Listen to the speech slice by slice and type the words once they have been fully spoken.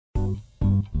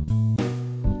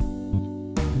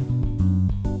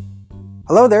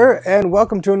Hello there and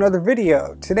welcome to another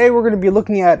video. Today we're going to be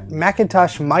looking at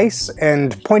Macintosh mice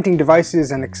and pointing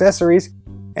devices and accessories,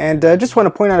 and just want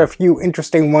to point out a few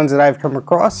interesting ones that I've come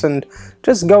across and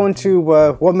just go into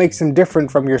what makes them different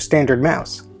from your standard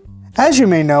mouse. As you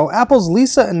may know, Apple's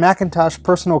Lisa and Macintosh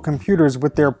personal computers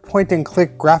with their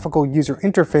point-and-click graphical user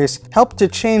interface helped to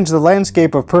change the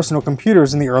landscape of personal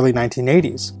computers in the early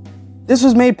 1980s. This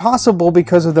was made possible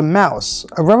because of the mouse,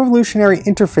 a revolutionary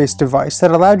interface device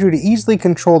that allowed you to easily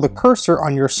control the cursor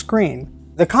on your screen.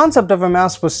 The concept of a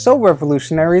mouse was so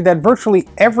revolutionary that virtually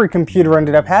every computer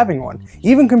ended up having one.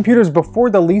 Even computers before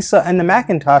the Lisa and the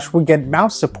Macintosh would get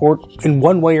mouse support in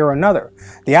one way or another.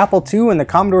 The Apple II and the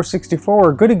Commodore 64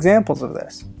 are good examples of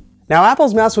this. Now,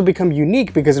 Apple's mouse would become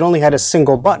unique because it only had a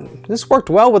single button. This worked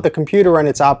well with the computer and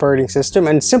its operating system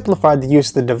and simplified the use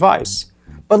of the device.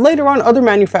 But later on, other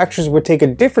manufacturers would take a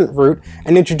different route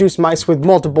and introduce mice with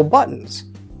multiple buttons.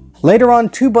 Later on,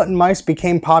 two-button mice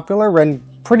became popular and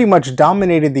pretty much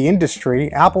dominated the industry.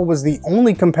 Apple was the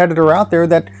only competitor out there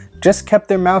that just kept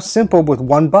their mouse simple with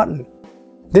one button.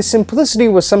 This simplicity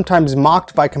was sometimes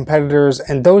mocked by competitors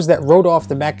and those that wrote off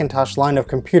the Macintosh line of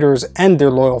computers and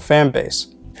their loyal fan base.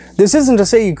 This isn't to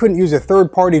say you couldn't use a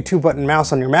third-party two-button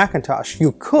mouse on your Macintosh.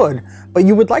 You could, but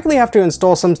you would likely have to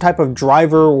install some type of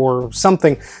driver or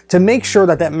something to make sure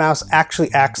that that mouse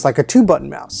actually acts like a two-button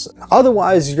mouse.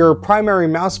 Otherwise, your primary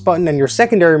mouse button and your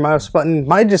secondary mouse button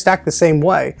might just act the same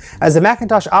way, as the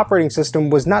Macintosh operating system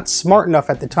was not smart enough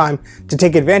at the time to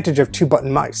take advantage of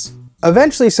two-button mice.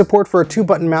 Eventually, support for a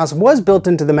two-button mouse was built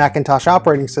into the Macintosh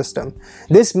operating system.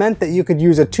 This meant that you could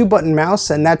use a two-button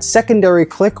mouse and that secondary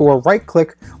click or right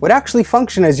click would actually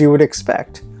function as you would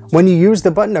expect. When you used the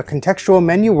button, a contextual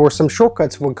menu or some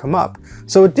shortcuts would come up,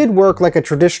 so it did work like a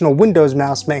traditional Windows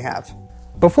mouse may have.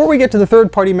 Before we get to the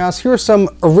third-party mouse, here are some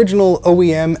original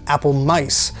OEM Apple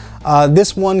mice.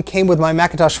 This one came with my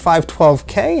Macintosh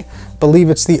 512K. Believe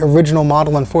it's the original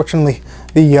model. Unfortunately,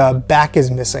 the back is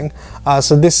missing.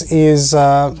 So this is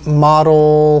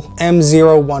model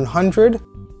M0100.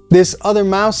 This other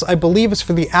mouse, I believe, is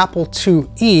for the Apple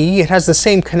IIe. It has the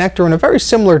same connector and a very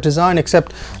similar design,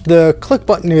 except the click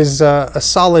button is a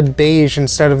solid beige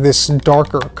instead of this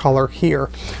darker color here.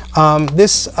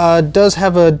 This does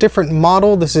have a different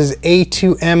model. This is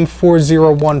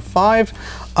A2M4015.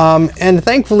 And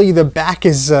thankfully the back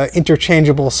is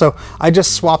interchangeable, so I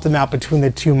just swapped them out between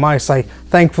the two mice. I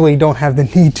thankfully don't have the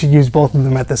need to use both of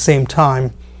them at the same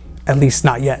time, at least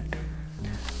not yet.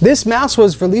 This mouse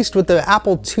was released with the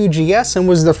Apple IIgs and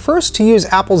was the first to use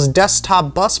Apple's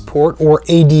desktop bus port or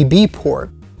ADB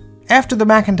port. After the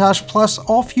Macintosh Plus,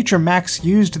 all future Macs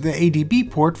used the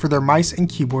ADB port for their mice and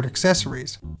keyboard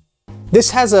accessories. This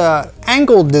has an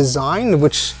angled design,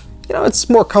 which it's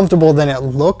more comfortable than it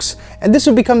looks, and this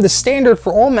would become the standard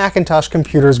for all Macintosh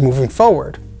computers moving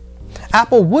forward.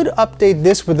 Apple would update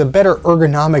this with a better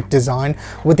ergonomic design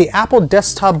with the Apple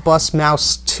Desktop Bus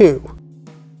Mouse 2.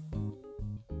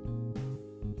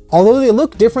 Although they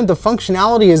look different, the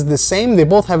functionality is the same. They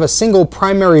both have a single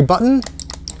primary button,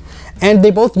 and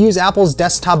they both use Apple's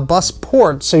Desktop Bus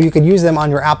port, so you could use them on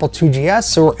your Apple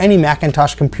IIgs or any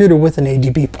Macintosh computer with an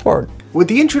ADB port. With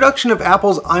the introduction of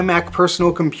Apple's iMac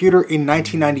personal computer in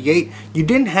 1998, you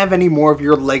didn't have any more of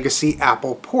your legacy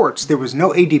Apple ports. There was no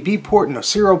ADB port, no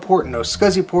serial port, no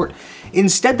SCSI port.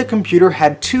 Instead, the computer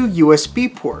had two USB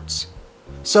ports.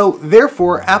 So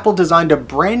therefore, Apple designed a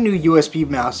brand new USB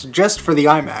mouse just for the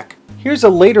iMac. Here's a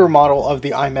later model of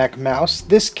the iMac mouse.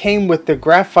 This came with the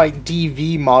Graphite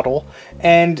DV model,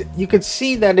 and you could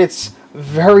see that it's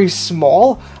very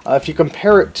small. If you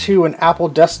compare it to an Apple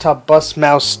Desktop Bus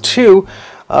Mouse 2,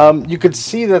 you could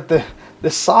see that the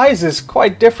size is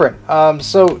quite different.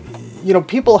 So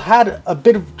people had a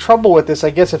bit of trouble with this,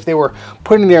 I guess, if they were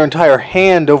putting their entire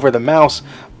hand over the mouse.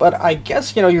 But I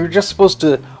guess, you're just supposed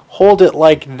to hold it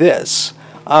like this.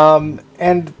 And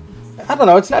I don't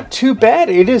know, it's not too bad.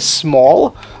 It is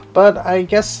small, but I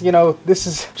guess, this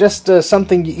is just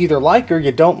something you either like or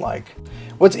you don't like.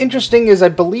 What's interesting is I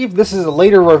believe this is a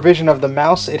later revision of the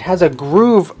mouse. It has a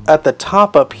groove at the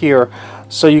top up here,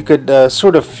 so you could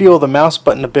sort of feel the mouse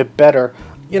button a bit better.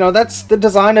 That's the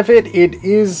design of it. It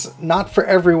is not for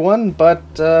everyone, but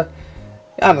I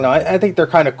don't know, I think they're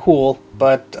kind of cool,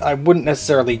 but I wouldn't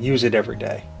necessarily use it every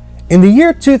day. In the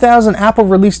year 2000, Apple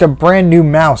released a brand new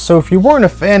mouse, so if you weren't a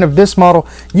fan of this model,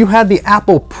 you had the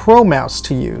Apple Pro mouse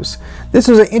to use. This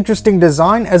was an interesting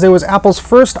design as it was Apple's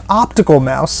first optical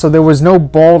mouse, so there was no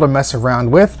ball to mess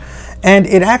around with, and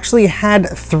it actually had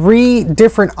 3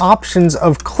 different options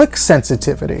of click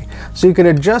sensitivity. So you could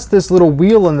adjust this little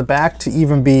wheel in the back to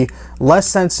even be less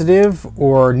sensitive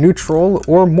or neutral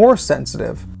or more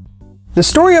sensitive. The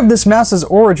story of this mouse's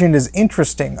origin is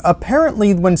interesting.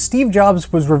 Apparently, when Steve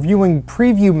Jobs was reviewing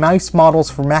preview mouse models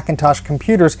for Macintosh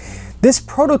computers, this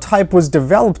prototype was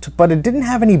developed, but it didn't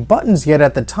have any buttons yet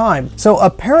at the time. So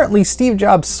apparently Steve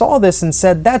Jobs saw this and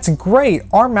said, "That's great,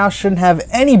 our mouse shouldn't have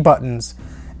any buttons."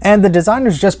 And the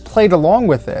designers just played along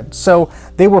with it. So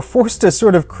they were forced to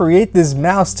sort of create this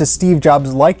mouse to Steve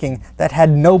Jobs' liking that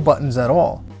had no buttons at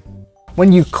all.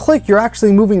 When you click, you're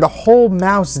actually moving the whole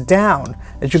mouse down.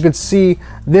 As you can see,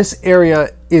 this area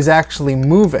is actually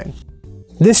moving.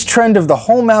 This trend of the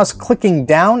whole mouse clicking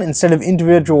down instead of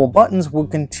individual buttons will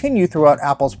continue throughout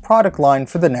Apple's product line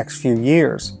for the next few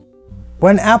years.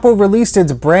 When Apple released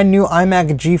its brand new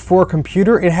iMac G4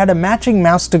 computer, it had a matching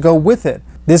mouse to go with it.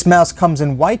 This mouse comes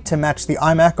in white to match the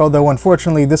iMac, although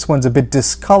unfortunately this one's a bit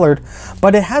discolored,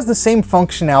 but it has the same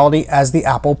functionality as the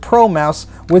Apple Pro mouse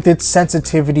with its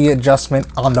sensitivity adjustment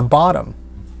on the bottom.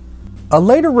 A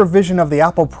later revision of the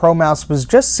Apple Pro mouse was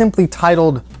just simply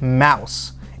titled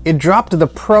Mouse. It dropped the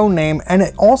Pro name and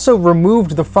it also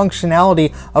removed the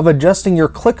functionality of adjusting your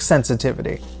click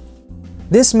sensitivity.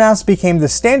 This mouse became the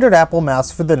standard Apple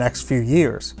mouse for the next few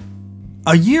years.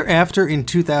 A year after, in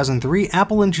 2003,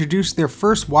 Apple introduced their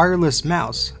first wireless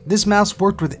mouse. This mouse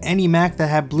worked with any Mac that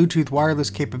had Bluetooth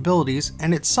wireless capabilities,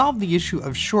 and it solved the issue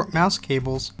of short mouse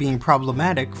cables being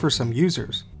problematic for some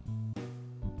users.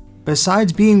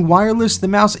 Besides being wireless, the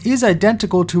mouse is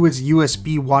identical to its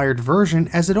USB wired version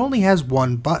as it only has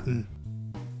one button.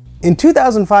 In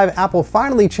 2005, Apple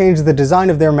finally changed the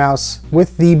design of their mouse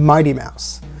with the Mighty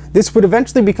Mouse. This would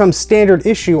eventually become standard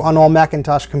issue on all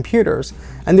Macintosh computers,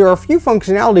 and there are a few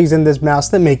functionalities in this mouse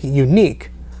that make it unique.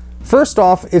 First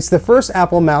off, it's the first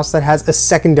Apple mouse that has a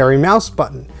secondary mouse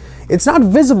button. It's not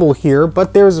visible here,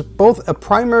 but there's both a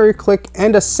primary click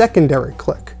and a secondary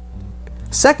click.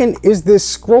 Second is this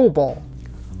scroll ball.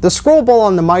 The scroll ball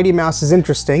on the Mighty Mouse is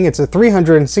interesting. It's a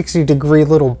 360-degree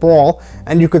little ball,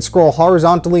 and you could scroll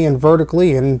horizontally and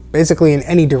vertically and basically in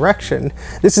any direction.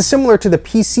 This is similar to the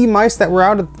PC mice that were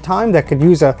out at the time that could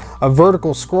use a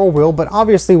vertical scroll wheel, but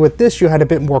obviously with this you had a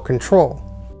bit more control.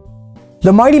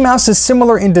 The Mighty Mouse is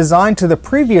similar in design to the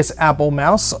previous Apple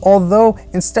mouse, although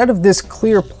instead of this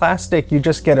clear plastic, you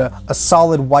just get a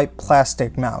solid white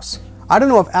plastic mouse. I don't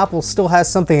know if Apple still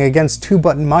has something against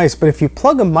two-button mice, but if you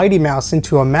plug a Mighty Mouse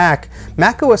into a Mac,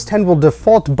 macOS 10 will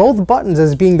default both buttons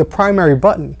as being the primary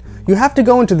button. You have to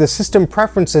go into the System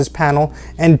Preferences panel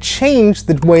and change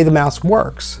the way the mouse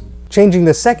works, changing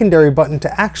the secondary button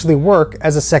to actually work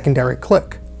as a secondary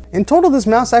click. In total, this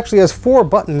mouse actually has 4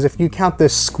 buttons if you count the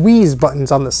squeeze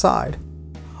buttons on the side.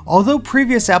 Although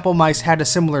previous Apple mice had a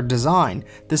similar design,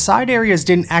 the side areas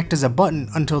didn't act as a button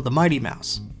until the Mighty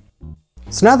Mouse.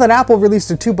 So now that Apple released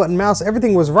a 2-button mouse,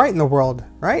 everything was right in the world,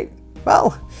 right?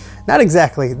 Well, not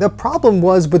exactly. The problem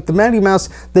was with the Mighty Mouse,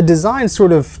 the design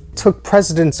sort of took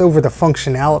precedence over the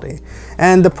functionality.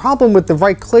 And the problem with the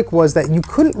right click was that you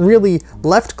couldn't really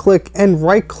left click and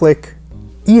right click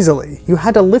easily. You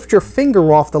had to lift your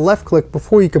finger off the left click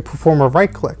before you could perform a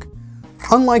right click.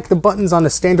 Unlike the buttons on a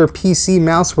standard PC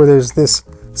mouse where there's this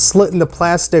slit in the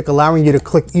plastic allowing you to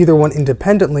click either one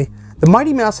independently, the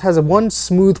Mighty Mouse has one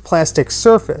smooth plastic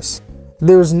surface.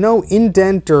 There's no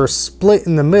indent or split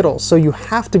in the middle, so you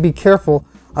have to be careful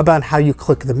about how you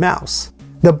click the mouse.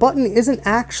 The button isn't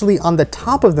actually on the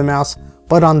top of the mouse,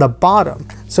 but on the bottom.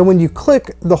 So when you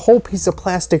click, the whole piece of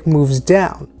plastic moves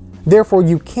down. Therefore,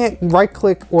 you can't right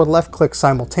click or left click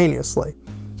simultaneously.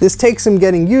 This takes some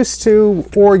getting used to,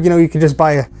 or you could just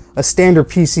buy a standard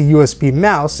PC USB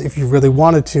mouse if you really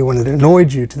wanted to and it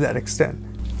annoyed you to that extent.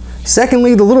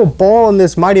 Secondly, the little ball in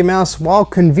this Mighty Mouse, while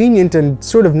convenient and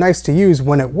sort of nice to use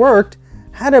when it worked,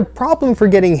 had a problem for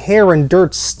getting hair and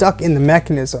dirt stuck in the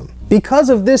mechanism. Because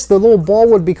of this, the little ball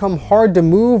would become hard to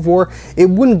move, or it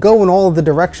wouldn't go in all of the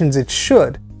directions it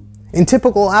should. In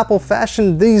typical Apple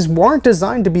fashion, these weren't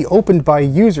designed to be opened by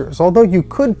users. Although you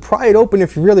could pry it open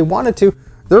if you really wanted to,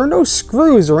 there are no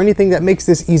screws or anything that makes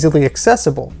this easily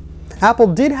accessible. Apple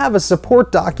did have a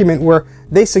support document where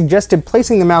they suggested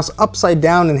placing the mouse upside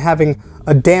down and having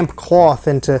a damp cloth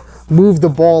and to move the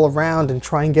ball around and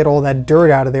try and get all that dirt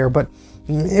out of there, but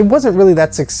it wasn't really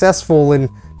that successful in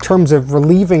terms of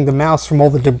relieving the mouse from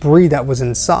all the debris that was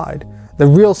inside. The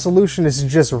real solution is to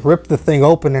just rip the thing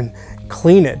open and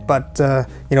clean it, but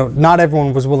not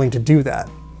everyone was willing to do that.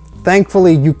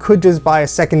 Thankfully, you could just buy a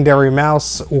secondary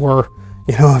mouse, or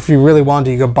if you really wanted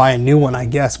to, you could buy a new one, I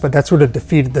guess, but that sort of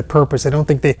defeated the purpose. I don't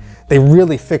think they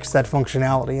really fixed that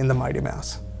functionality in the Mighty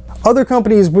Mouse. Other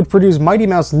companies would produce Mighty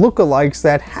Mouse lookalikes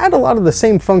that had a lot of the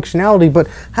same functionality, but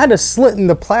had a slit in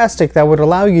the plastic that would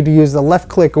allow you to use the left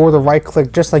click or the right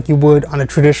click just like you would on a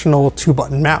traditional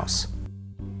 2-button mouse.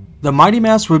 The Mighty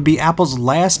Mouse would be Apple's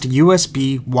last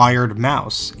USB wired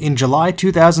mouse. In July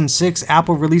 2006,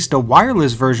 Apple released a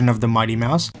wireless version of the Mighty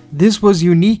Mouse. This was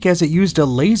unique as it used a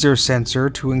laser sensor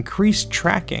to increase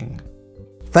tracking.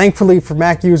 Thankfully for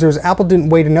Mac users, Apple didn't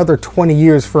wait another 20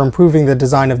 years for improving the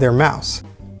design of their mouse.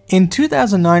 In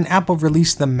 2009, Apple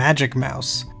released the Magic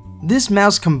Mouse. This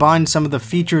mouse combined some of the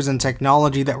features and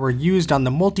technology that were used on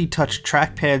the multi-touch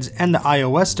trackpads and the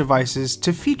iOS devices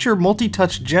to feature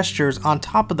multi-touch gestures on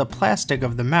top of the plastic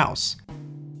of the mouse.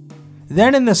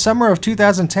 Then in the summer of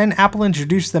 2010, Apple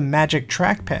introduced the Magic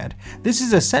Trackpad. This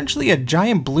is essentially a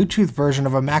giant Bluetooth version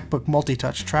of a MacBook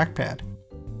multi-touch trackpad.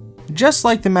 Just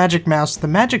like the Magic Mouse, the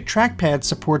Magic Trackpad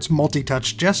supports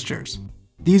multi-touch gestures.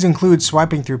 These include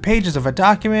swiping through pages of a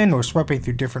document or swiping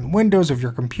through different windows of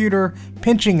your computer,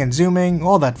 pinching and zooming,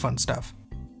 all that fun stuff.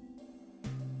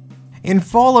 In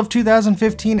fall of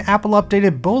 2015, Apple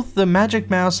updated both the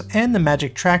Magic Mouse and the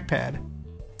Magic Trackpad.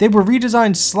 They were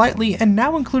redesigned slightly and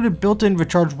now included built-in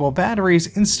rechargeable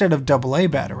batteries instead of AA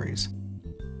batteries.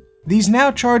 These now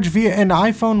charge via an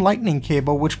iPhone Lightning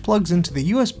cable which plugs into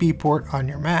the USB port on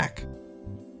your Mac.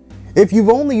 If you've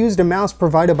only used a mouse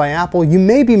provided by Apple, you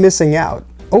may be missing out.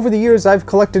 Over the years, I've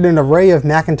collected an array of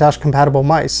Macintosh-compatible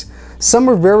mice. Some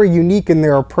are very unique in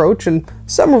their approach, and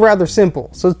some are rather simple,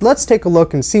 so let's take a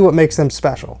look and see what makes them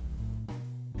special.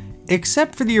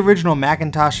 Except for the original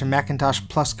Macintosh and Macintosh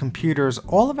Plus computers,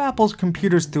 all of Apple's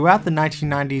computers throughout the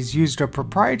 1990s used a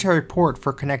proprietary port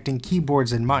for connecting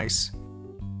keyboards and mice.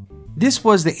 This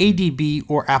was the ADB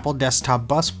or Apple Desktop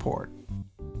Bus port.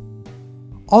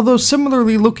 Although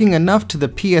similarly looking enough to the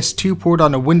PS2 port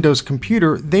on a Windows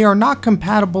computer, they are not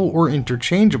compatible or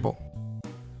interchangeable.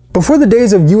 Before the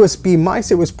days of USB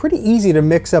mice, it was pretty easy to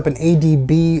mix up an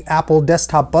ADB Apple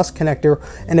Desktop Bus connector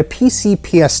and a PC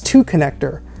PS2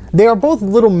 connector. They are both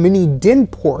little mini DIN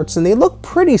ports and they look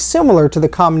pretty similar to the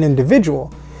common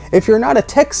individual. If you're not a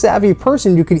tech-savvy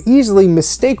person, you could easily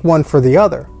mistake one for the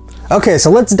other. Okay,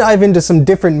 so let's dive into some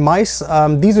different mice.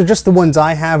 These are just the ones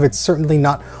I have. It's certainly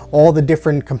not all the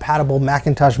different compatible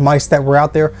Macintosh mice that were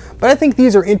out there, but I think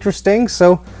these are interesting,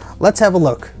 so let's have a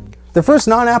look. The first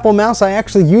non-Apple mouse I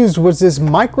actually used was this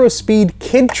MicroSpeed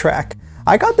KidTrack.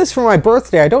 I got this for my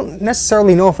birthday. I don't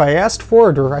necessarily know if I asked for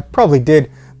it, or I probably did,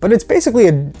 but it's basically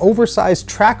an oversized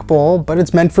trackball, but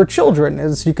it's meant for children,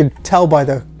 as you can tell by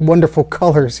the wonderful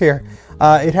colors here.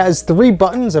 It has 3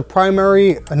 buttons, a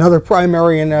primary, another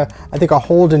primary, and I think a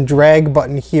hold and drag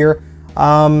button here.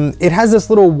 It has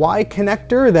this little Y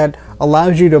connector that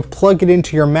allows you to plug it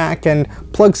into your Mac and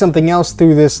plug something else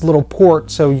through this little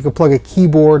port, so you could plug a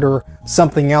keyboard or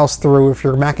something else through if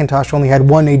your Macintosh only had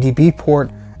one ADB port,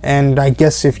 and I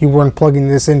guess if you weren't plugging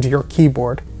this into your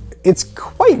keyboard. It's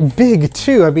quite big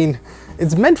too. I mean,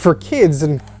 it's meant for kids,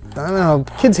 and I don't know,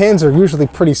 kids' hands are usually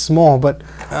pretty small, but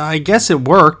I guess it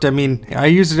worked. I mean, I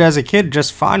used it as a kid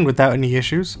just fine without any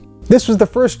issues. This was the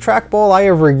first trackball I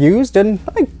ever used, and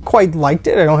I quite liked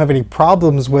it. I don't have any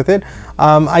problems with it.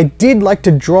 I did like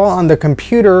to draw on the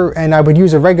computer, and I would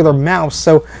use a regular mouse,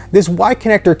 so this Y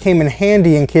connector came in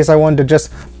handy in case I wanted to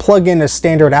just plug in a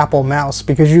standard Apple mouse,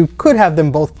 because you could have them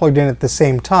both plugged in at the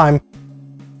same time.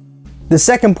 The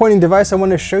second pointing device I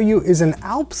want to show you is an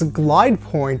Alps Glide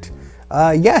Point.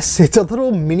 Yes, it's a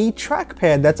little mini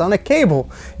trackpad that's on a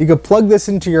cable. You could plug this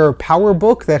into your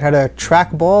PowerBook that had a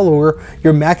trackball, or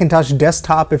your Macintosh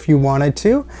desktop if you wanted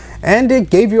to, and it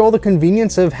gave you all the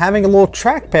convenience of having a little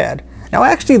trackpad. Now,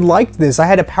 I actually liked this. I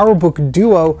had a PowerBook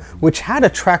Duo which had a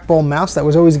trackball mouse that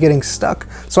was always getting stuck,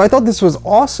 so I thought this was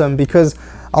awesome because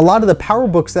a lot of the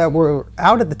PowerBooks that were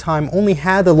out at the time only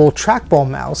had the little trackball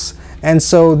mouse. And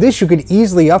so this you could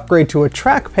easily upgrade to a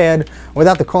trackpad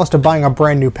without the cost of buying a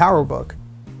brand new PowerBook.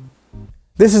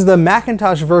 This is the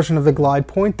Macintosh version of the Glide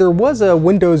Point. There was a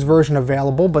Windows version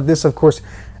available, but this of course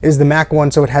is the Mac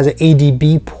one, so it has an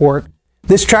ADB port.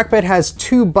 This trackpad has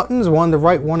 2 buttons, one on the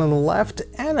right, one on the left,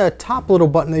 and a top little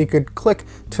button that you could click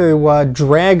to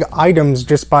drag items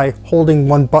just by holding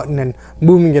one button and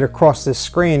moving it across the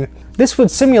screen. This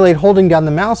would simulate holding down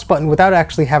the mouse button without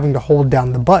actually having to hold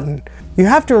down the button. You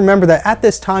have to remember that at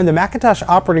this time, the Macintosh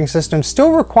operating system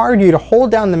still required you to hold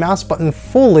down the mouse button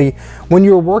fully when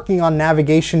you were working on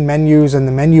navigation menus and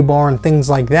the menu bar and things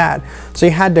like that. So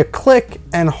you had to click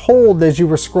and hold as you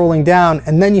were scrolling down,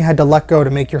 and then you had to let go to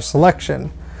make your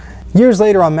selection. Years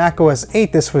later on Mac OS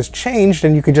 8, this was changed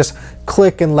and you could just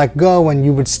click and let go and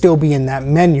you would still be in that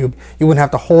menu. You wouldn't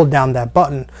have to hold down that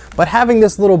button. But having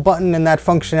this little button and that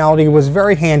functionality was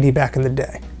very handy back in the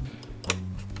day.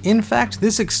 In fact,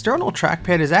 this external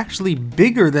trackpad is actually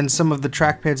bigger than some of the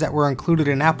trackpads that were included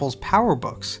in Apple's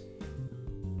PowerBooks.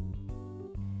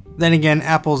 Then again,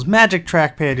 Apple's Magic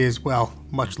Trackpad is, well,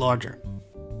 much larger.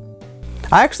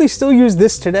 I actually still use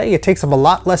this today. It takes up a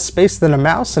lot less space than a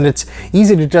mouse, and it's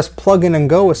easy to just plug in and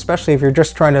go, especially if you're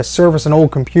just trying to service an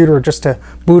old computer just to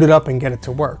boot it up and get it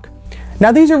to work.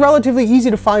 Now, these are relatively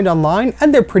easy to find online,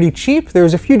 and they're pretty cheap.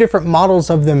 There's a few different models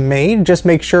of them made. Just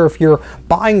make sure if you're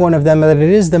buying one of them that it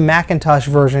is the Macintosh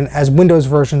version, as Windows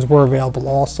versions were available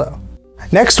also.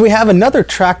 Next, we have another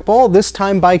trackball, this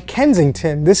time by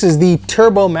Kensington. This is the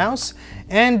Turbo Mouse,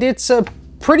 and it's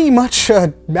pretty much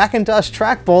a Macintosh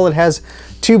trackball. It has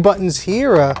two buttons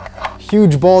here, a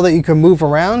huge ball that you can move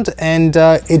around, and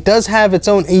it does have its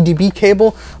own ADB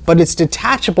cable, but it's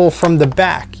detachable from the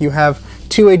back. You have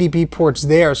two ADB ports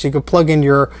there, so you could plug in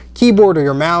your keyboard or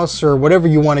your mouse or whatever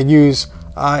you want to use.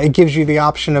 It gives you the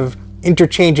option of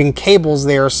interchanging cables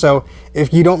there, so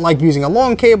if you don't like using a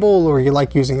long cable or you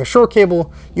like using a short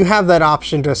cable, you have that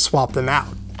option to swap them out.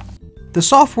 The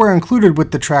software included with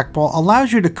the trackball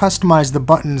allows you to customize the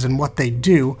buttons and what they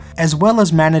do, as well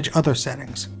as manage other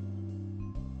settings.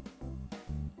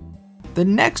 The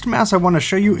next mouse I want to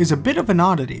show you is a bit of an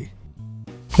oddity.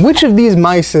 Which of these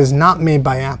mice is not made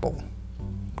by Apple?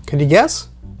 Could you guess?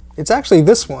 It's actually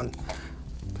this one.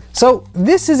 So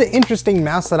this is an interesting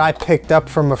mouse that I picked up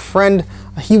from a friend.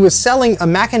 He was selling a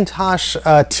Macintosh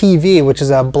TV, which is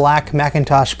a black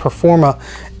Macintosh Performa,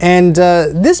 and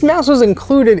this mouse was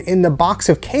included in the box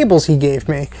of cables he gave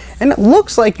me. And it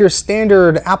looks like your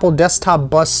standard Apple Desktop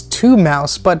Bus 2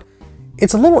 mouse, but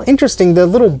it's a little interesting. The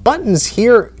little buttons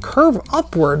here curve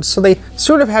upwards, so they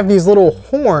sort of have these little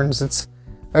horns. It's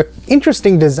an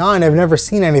interesting design. I've never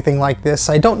seen anything like this.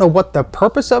 I don't know what the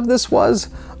purpose of this was.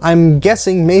 I'm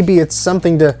guessing maybe it's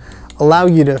something to allow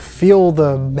you to feel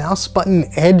the mouse button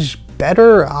edge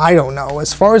better. I don't know.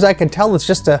 As far as I can tell, it's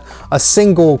just a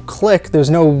single click. There's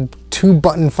no two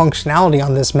button functionality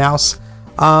on this mouse.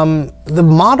 The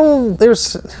model,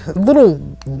 there's a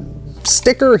little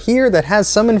sticker here that has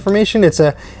some information. It's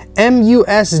a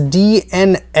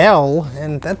MUSDNL,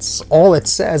 and that's all it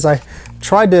says. I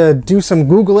tried to do some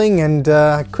Googling and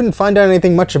I couldn't find out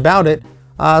anything much about it.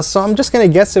 So I'm just gonna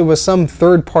guess it was some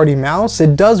third-party mouse.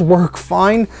 It does work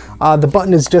fine. The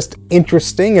button is just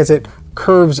interesting as it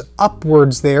curves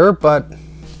upwards there, but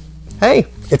hey,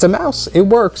 it's a mouse, it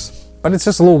works, but it's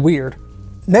just a little weird.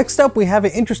 Next up, we have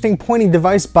an interesting pointing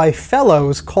device by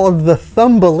Fellows called the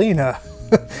Thumbelina.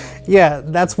 Yeah,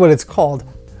 that's what it's called.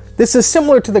 This is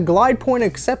similar to the Glide Point,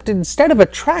 except instead of a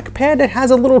trackpad, it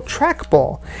has a little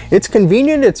trackball. It's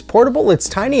convenient, it's portable, it's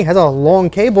tiny, it has a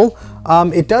long cable.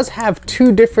 It does have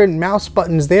two different mouse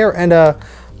buttons there and a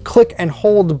click and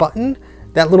hold button.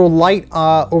 That little light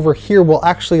over here will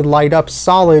actually light up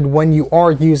solid when you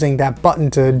are using that button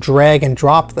to drag and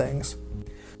drop things.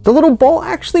 The little ball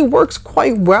actually works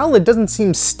quite well. It doesn't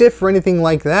seem stiff or anything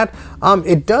like that.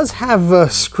 It does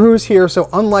have screws here, so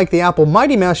unlike the Apple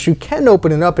Mighty Mouse, you can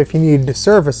open it up if you needed to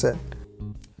service it.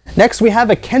 Next, we have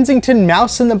a Kensington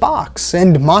mouse in the box,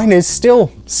 and mine is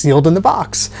still sealed in the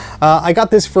box. I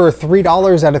got this for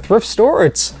 $3 at a thrift store.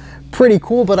 It's pretty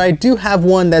cool, but I do have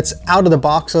one that's out of the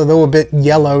box, although a bit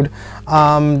yellowed.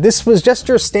 This was just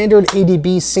your standard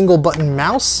ADB single button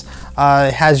mouse.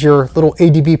 It has your little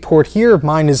ADB port here.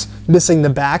 Mine is missing the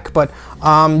back, but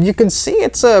you can see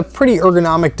it's a pretty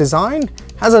ergonomic design.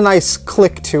 Has a nice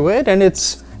click to it, and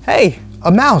it's, hey,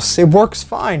 a mouse. It works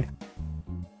fine.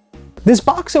 This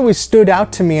box always stood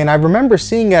out to me, and I remember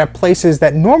seeing it at places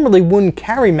that normally wouldn't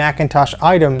carry Macintosh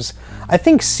items. I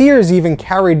think Sears even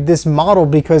carried this model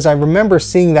because I remember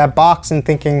seeing that box and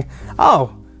thinking,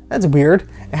 oh, that's weird.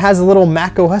 It has a little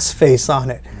Mac OS face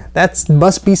on it. That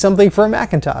must be something for a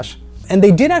Macintosh. And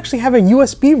they did actually have a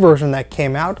USB version that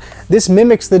came out. This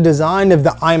mimics the design of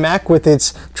the iMac with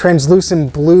its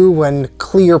translucent blue and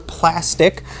clear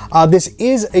plastic. This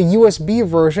is a USB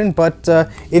version, but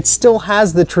it still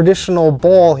has the traditional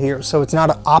ball here, so it's not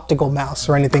an optical mouse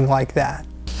or anything like that.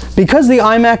 Because the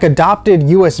iMac adopted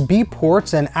USB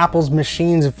ports and Apple's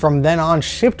machines from then on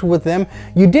shipped with them,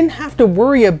 you didn't have to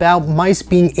worry about mice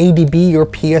being ADB or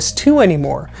PS2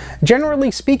 anymore.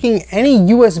 Generally speaking, any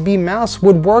USB mouse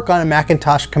would work on a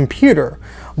Macintosh computer.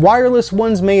 Wireless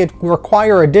ones may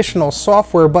require additional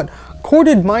software, but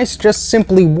corded mice just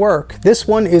simply work. This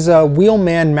one is a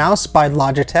Wheelman mouse by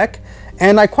Logitech,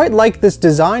 and I quite like this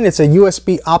design. It's a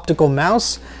USB optical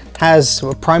mouse. Has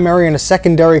a primary and a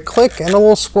secondary click and a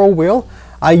little scroll wheel.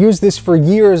 I used this for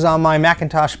years on my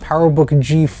Macintosh PowerBook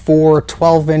G4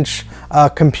 12-inch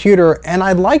computer, and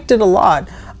I liked it a lot.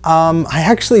 I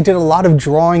actually did a lot of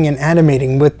drawing and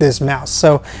animating with this mouse,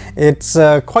 so it's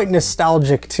quite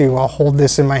nostalgic to hold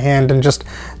this in my hand and just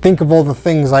think of all the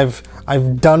things I've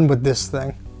done with this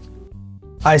thing.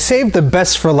 I saved the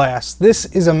best for last. This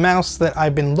is a mouse that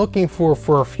I've been looking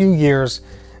for a few years,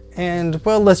 and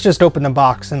well, let's just open the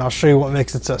box and I'll show you what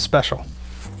makes it so special.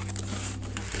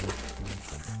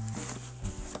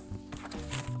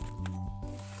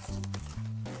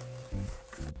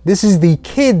 This is the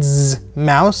Kidz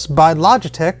mouse by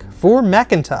Logitech for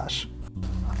Macintosh.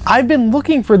 I've been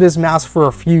looking for this mouse for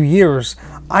a few years.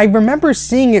 I remember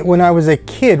seeing it when I was a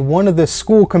kid. One of the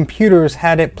school computers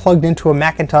had it plugged into a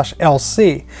Macintosh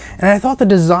LC, and I thought the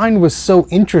design was so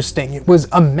interesting. It was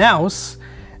a mouse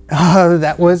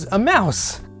that was a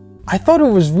mouse. I thought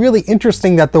it was really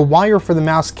interesting that the wire for the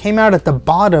mouse came out at the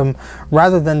bottom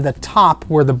rather than the top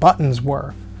where the buttons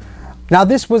were. Now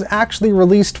this was actually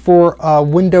released for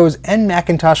Windows and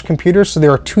Macintosh computers, so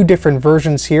there are two different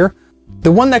versions here.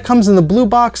 The one that comes in the blue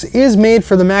box is made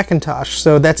for the Macintosh,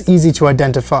 so that's easy to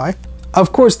identify.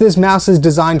 Of course, this mouse is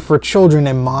designed for children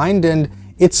in mind, and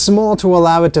it's small to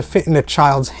allow it to fit in a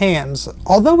child's hands.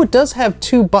 Although it does have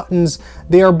two buttons,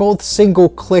 they are both single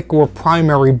click or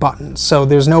primary buttons, so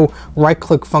there's no right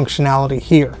click functionality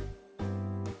here.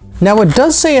 Now it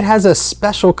does say it has a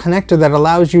special connector that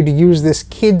allows you to use this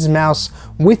Kidz mouse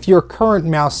with your current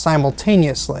mouse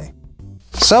simultaneously.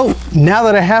 So now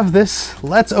that I have this,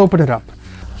 let's open it up.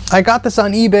 I got this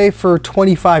on eBay for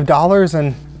 $25,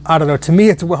 and I don't know, to me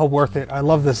it's well worth it. I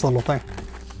love this little thing.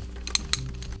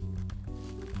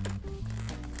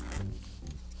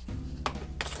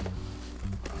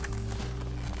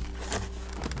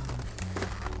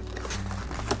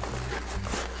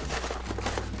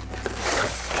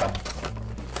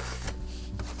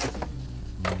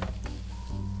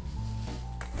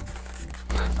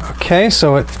 Okay,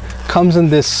 so it comes in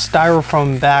this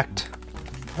styrofoam backed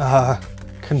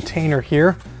container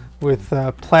here with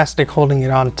plastic holding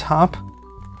it on top.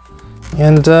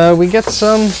 And we get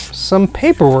some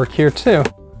paperwork here too.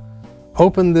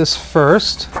 Open this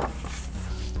first.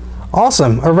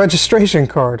 Awesome, a registration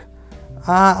card.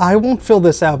 I won't fill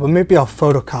this out, but maybe I'll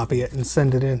photocopy it and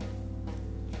send it in.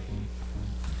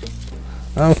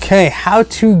 Okay, how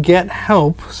to get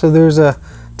help. So there's a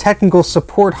technical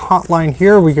support hotline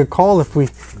here we could call if we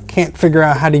can't figure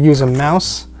out how to use a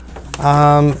mouse.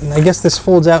 I guess this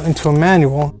folds out into a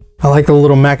manual. I like the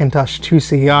little Macintosh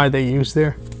 2CI they use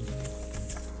there.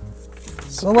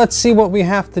 So let's see what we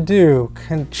have to do.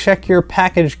 Check your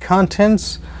package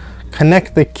contents,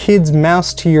 connect the Kidz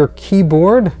mouse to your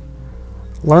keyboard,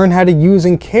 learn how to use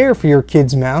and care for your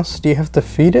Kidz mouse. Do you have to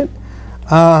feed it?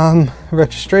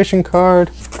 Registration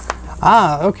card.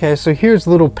 Okay, so here's the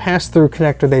little pass-through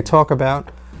connector they talk about.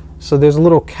 So there's a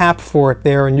little cap for it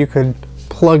there, and you could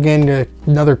plug in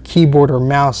another keyboard or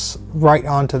mouse right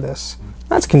onto this.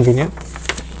 That's convenient.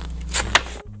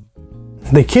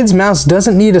 The Kidz mouse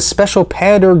doesn't need a special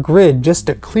pad or grid, just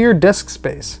a clear desk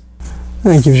space.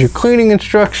 And it gives you cleaning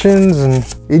instructions, and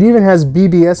it even has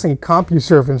BBS and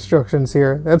CompuServe instructions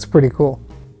here. That's pretty cool.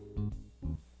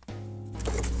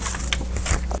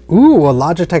 Ooh, a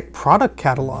Logitech product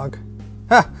catalog.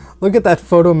 Ha! Look at that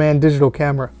Photoman digital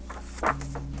camera.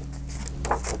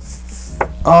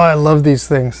 Oh, I love these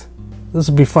things. This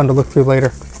will be fun to look through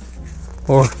later.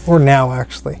 Or now,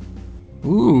 actually.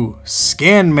 Ooh,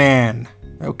 Scan Man.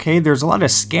 Okay, there's a lot of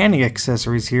scanning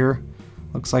accessories here.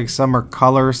 Looks like some are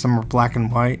color, some are black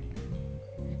and white.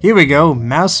 Here we go,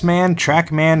 Mouse Man,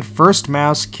 Trackman, First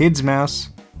Mouse, Kidz Mouse.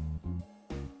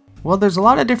 Well, there's a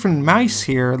lot of different mice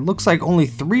here. It looks like only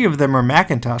 3 of them are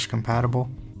Macintosh compatible.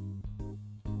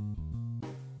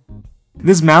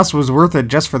 This mouse was worth it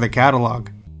just for the catalog.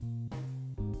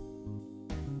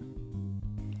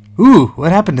 Ooh,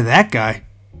 what happened to that guy?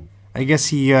 I guess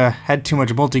he had too much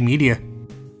multimedia.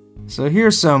 So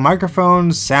here's some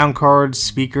microphones, sound cards,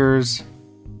 speakers.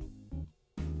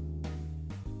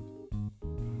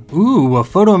 Ooh, a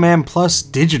Photoman Plus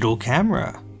digital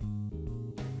camera.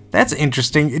 That's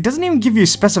interesting. It doesn't even give you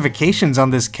specifications on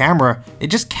this camera. It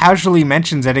just casually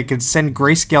mentions that it can send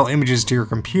grayscale images to your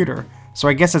computer. So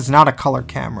I guess it's not a color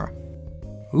camera.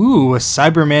 Ooh, a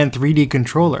Cyberman 3D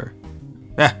controller.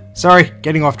 Sorry,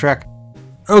 getting off track.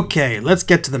 Okay, let's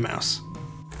get to the mouse.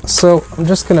 So I'm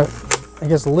just gonna, I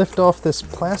guess, lift off this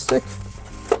plastic.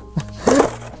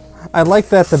 I like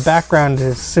that the background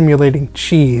is simulating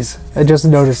cheese. I just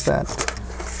noticed that.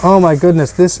 Oh my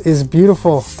goodness, this is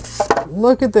beautiful.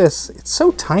 Look at this, it's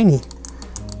so tiny.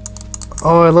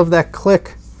 Oh, I love that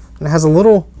click. And it has a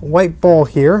little white ball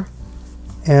here.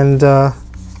 And I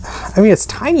mean, it's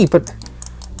tiny, but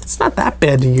it's not that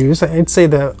bad to use. I'd say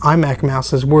the iMac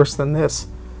mouse is worse than this.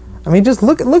 I mean, just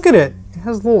look at it. It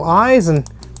has little eyes and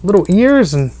little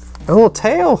ears and a little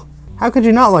tail. How could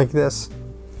you not like this?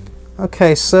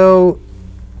 Okay, so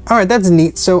All right, that's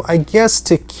neat. So I guess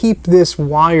to keep this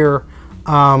wire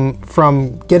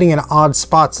from getting an odd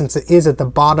spot, since it is at the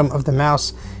bottom of the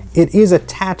mouse, it is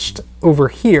attached over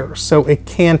here, so it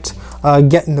can't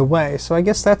get in the way. So I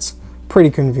guess that's pretty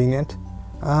convenient.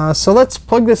 So let's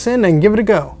plug this in and give it a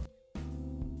go.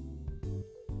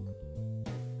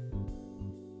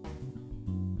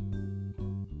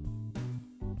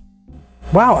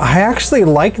 Wow, I actually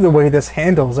like the way this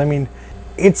handles. I mean,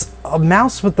 it's a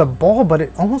mouse with the ball, but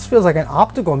it almost feels like an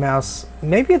optical mouse.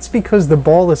 Maybe it's because the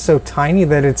ball is so tiny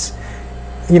that it's,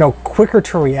 you know, quicker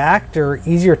to react or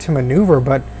easier to maneuver,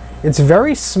 but it's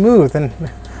very smooth. And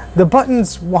the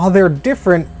buttons, while they're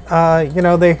different, you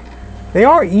know, they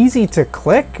are easy to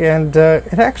click, and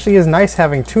it actually is nice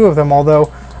having two of them,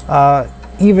 although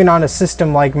even on a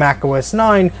system like macOS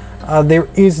 9, there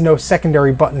is no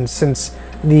secondary button, since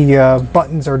the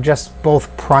buttons are just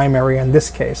both primary in this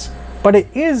case. But it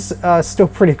is still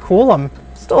pretty cool. I'm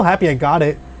still happy I got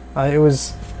it. It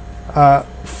was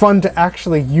fun to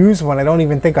actually use one. I don't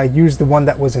even think I used the one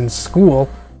that was in school.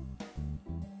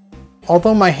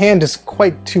 Although my hand is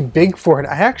quite too big for it,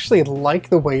 I actually like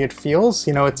the way it feels.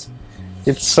 You know, it's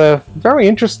very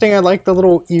interesting. I like the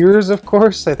little ears, of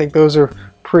course. I think those are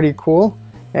pretty cool.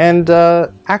 And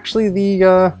actually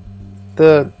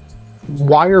the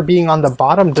wire being on the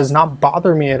bottom does not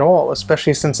bother me at all,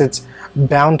 especially since it's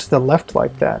bound to the left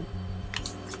like that.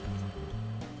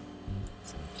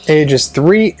 Ages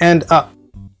 3 and up.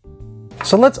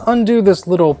 So let's undo this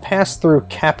little pass-through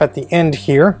cap at the end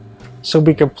here so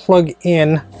we can plug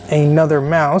in another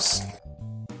mouse.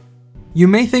 You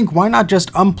may think, why not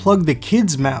just unplug the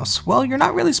Kidz mouse? Well, you're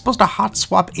not really supposed to hot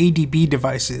swap ADB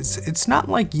devices. It's not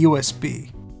like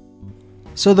USB.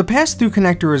 So the pass-through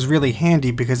connector is really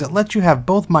handy because it lets you have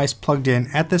both mice plugged in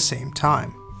at the same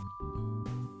time.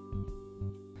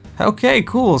 Okay,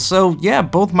 cool. So yeah,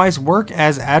 both mice work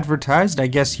as advertised. I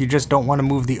guess you just don't want to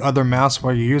move the other mouse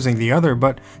while you're using the other,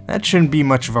 but that shouldn't be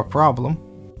much of a problem.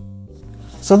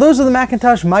 So those are the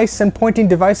Macintosh mice and pointing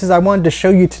devices I wanted to show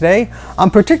you today. I'm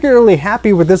particularly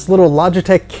happy with this little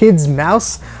Logitech Kidz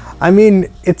mouse. I mean,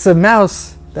 it's a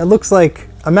mouse that looks like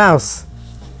a mouse.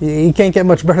 You can't get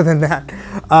much better than that.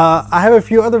 I have a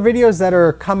few other videos that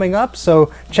are coming up,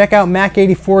 so check out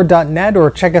Mac84.net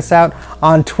or check us out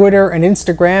on Twitter and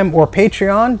Instagram or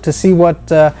Patreon to see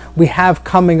what we have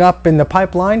coming up in the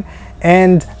pipeline.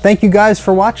 And thank you guys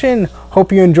for watching.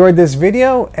 Hope you enjoyed this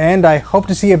video, and I hope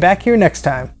to see you back here next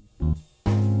time.